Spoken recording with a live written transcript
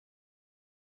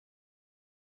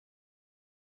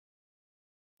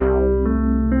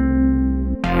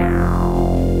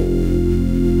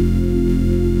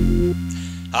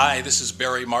Hi, this is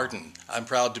Barry Martin. I'm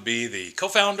proud to be the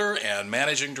co-founder and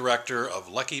managing director of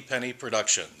Lucky Penny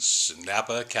Productions in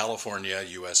Napa, California,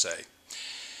 USA.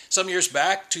 Some years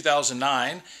back,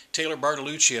 2009, Taylor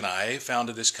Bartolucci and I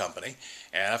founded this company,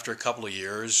 and after a couple of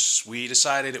years, we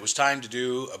decided it was time to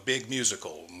do a big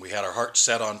musical. We had our hearts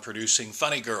set on producing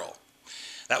Funny Girl.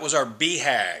 That was our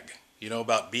BHAG. You know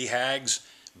about BHAGs?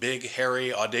 Big,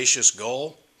 hairy, audacious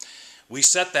goal. We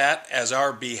set that as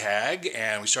our BHAG,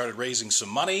 and we started raising some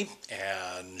money,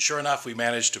 and sure enough, we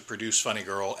managed to produce Funny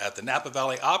Girl at the Napa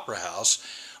Valley Opera House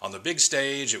on the big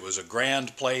stage. It was a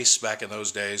grand place back in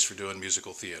those days for doing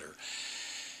musical theater.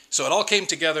 So it all came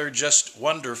together just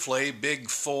wonderfully. Big,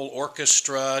 full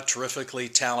orchestra, terrifically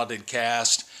talented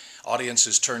cast.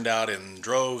 Audiences turned out in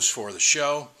droves for the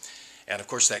show. And of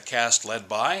course, that cast led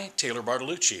by Taylor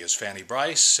Bartolucci as Fanny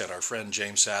Brice and our friend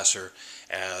James Sasser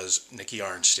as Nikki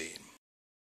Arnstein.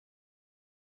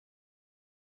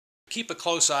 Keep a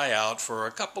close eye out for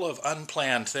a couple of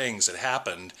unplanned things that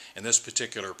happened in this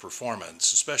particular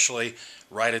performance, especially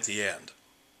right at the end.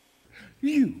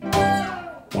 You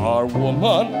are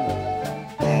woman,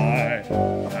 I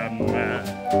am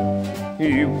man.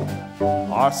 You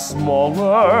are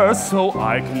smaller, so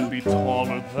I can be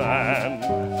taller than.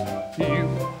 You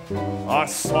are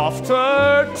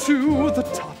softer to the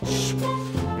touch.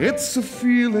 It's a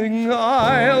feeling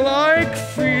I like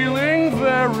feeling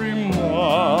very much.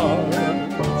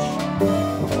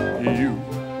 You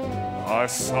are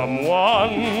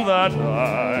someone that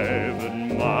I've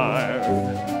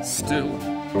admired. Still,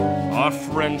 our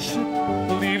friendship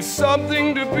leaves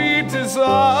something to be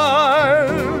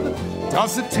desired.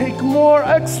 Does it take more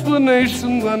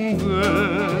explanation than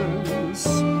this?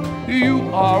 You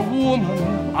are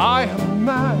woman, I am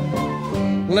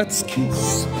man. Let's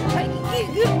kiss.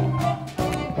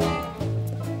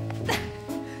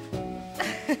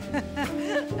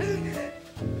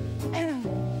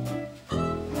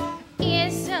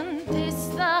 Isn't this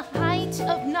the height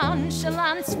of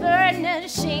nonchalance?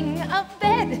 Furnishing a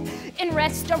bed in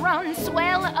restaurants,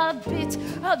 well, a bit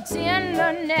of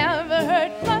dinner never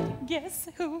hurt. But guess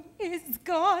who is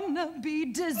gonna be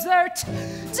dessert?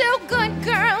 Two good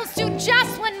girls do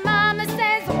just what Mama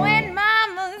says when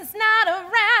Mama's not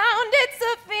around. It's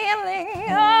a feeling,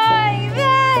 oy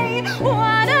vey,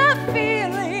 what a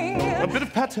feeling. A bit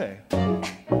of pate.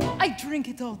 I drink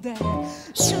it all day.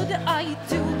 Should I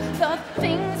do the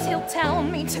things he'll tell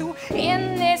me to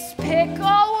in this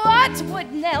pickle? What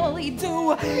would Nellie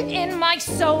do? In my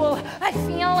soul, I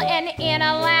feel an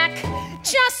inner lack.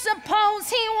 Just suppose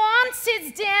he wants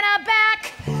his dinner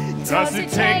back. Does it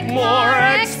take more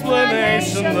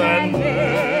explanation than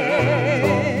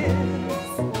this?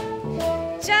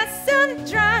 Just some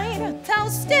dried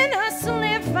toast in a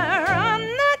sliver, on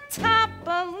the top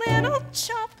a little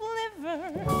chopped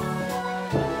liver.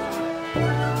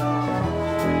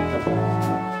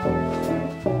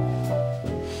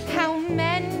 How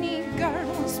many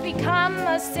girls become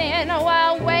a sinner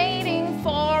while waiting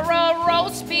for a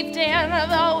roast beef dinner?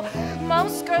 Though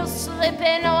most girls slip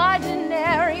in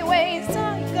ordinary ways,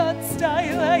 I got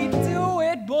style, I do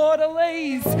it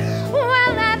Bordelaise.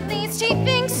 Well, at least he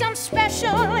thinks I'm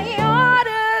specially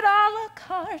ordered a la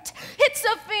carte. It's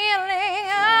a feeling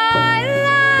I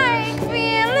like,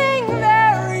 feeling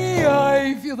very.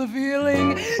 I feel the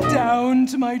feeling down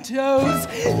to my toes.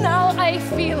 Now I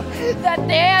feel that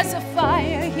there's a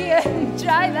fire here.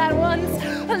 Try that once,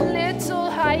 a little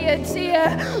higher,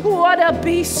 dear. What a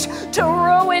beast to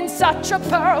ruin such a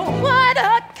pearl. What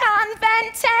a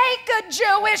convent take a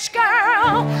Jewish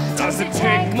girl. Does it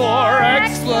take more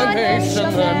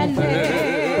explanation than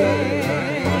this?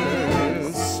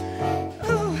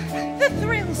 Ooh, the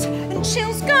thrills and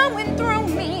chills going through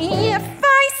me. If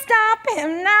I stop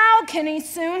him now, can he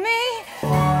sue me?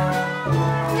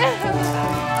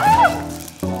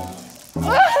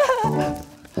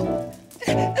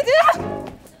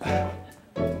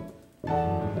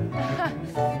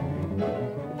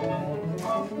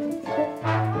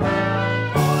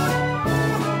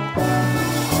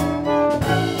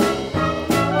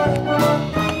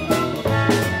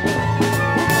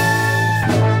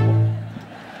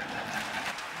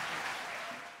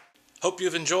 Hope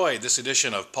you've enjoyed this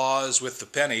edition of Pause with the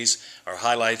Pennies, our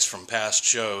highlights from past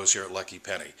shows here at Lucky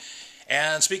Penny.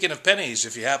 And speaking of pennies,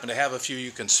 if you happen to have a few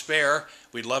you can spare,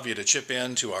 we'd love you to chip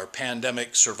in to our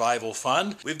Pandemic Survival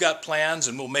Fund. We've got plans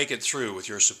and we'll make it through with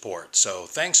your support. So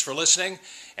thanks for listening,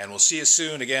 and we'll see you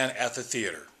soon again at the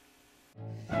theater.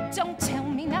 Don't tell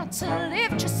me not to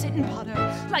live, just sit and putter.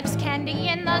 Life's candy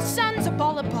and the sun's a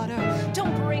ball of butter.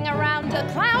 Don't bring around a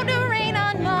cloud of rain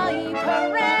on my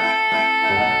parade.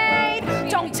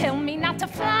 Don't tell me not to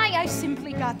fly, I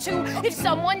simply got to. If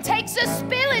someone takes a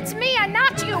spill, it's me and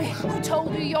not you. Who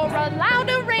told you you're allowed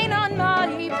to rain on my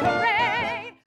parade?